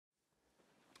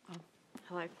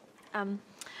Hello.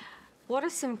 What are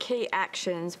some key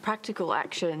actions, practical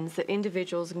actions, that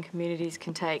individuals and communities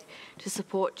can take to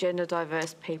support gender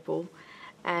diverse people?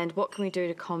 And what can we do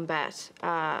to combat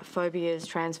phobias,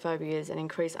 transphobias, and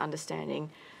increase understanding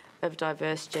of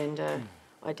diverse gender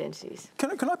identities?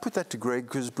 Can I put that to Greg,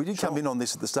 because we did come in on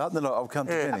this at the start, and then I'll come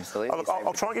to Penny. Absolutely.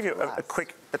 I'll try and give you a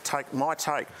quick take. My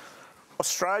take.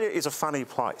 Australia is a funny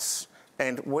place,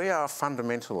 and we are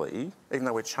fundamentally, even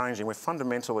though we're changing, we're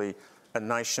fundamentally a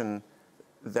nation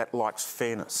that likes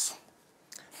fairness,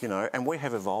 you know, and we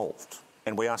have evolved,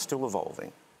 and we are still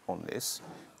evolving on this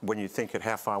when you think at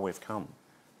how far we've come,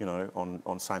 you know,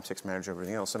 on same-sex marriage and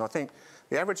everything else. And I think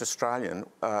the average Australian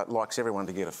likes everyone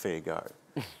to get a fair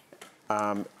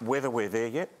go. Whether we're there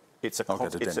yet, it's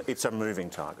a moving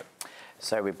target.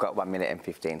 So we've got 1 minute and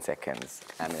 15 seconds.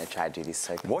 I'm going to try to do this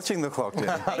so quick. Watching the clock, Jenny.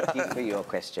 Thank you for your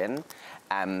question.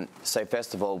 So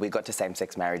first of all, we got to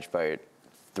same-sex marriage vote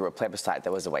through a plebiscite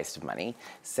that was a waste of money.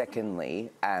 Secondly,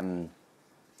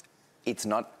 it's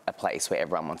not a place where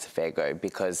everyone wants a fair go,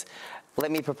 because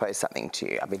let me propose something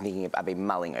to you. I've been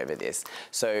mulling over this.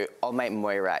 So old mate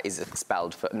Moira is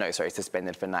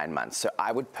suspended for 9 months. So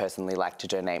I would personally like to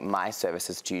donate my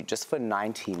services to you just for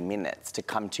 90 minutes to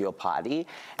come to your party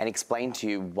and explain to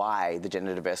you why the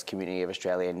gender diverse community of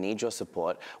Australia needs your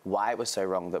support, why it was so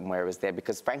wrong that Moira was there,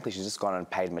 because frankly, she's just gone on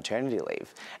paid maternity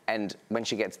leave. And when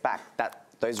she gets back,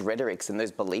 those rhetorics and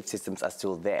those belief systems are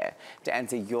still there. To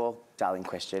answer your darling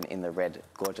question in the red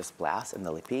gorgeous blouse and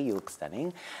the lippy, you look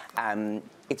stunning.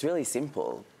 It's really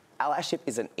simple. Allyship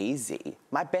isn't easy.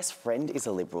 My best friend is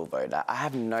a Liberal voter. I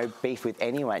have no beef with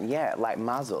anyone. Yeah, like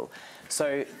Mazel.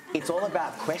 So it's all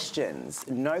about questions.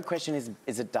 No question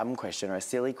is a dumb question or a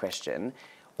silly question.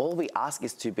 All we ask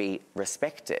is to be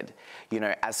respected. You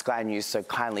know, as Sky News so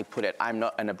kindly put it, I'm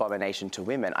not an abomination to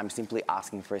women. I'm simply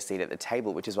asking for a seat at the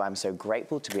table, which is why I'm so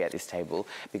grateful to be at this table,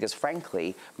 because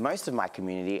frankly, most of my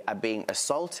community are being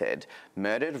assaulted,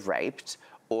 murdered, raped,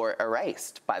 or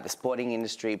erased by the sporting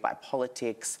industry, by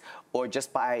politics, or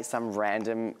just by some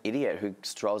random idiot who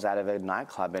strolls out of a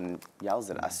nightclub and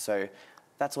yells at us. So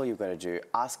that's all you've got to do.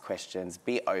 Ask questions,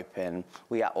 be open.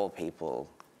 We are all people.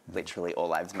 Literally, all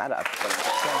lives matter. Thank you.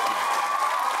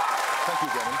 Thank you,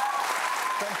 Jenny.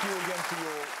 Thank you again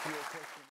for your question.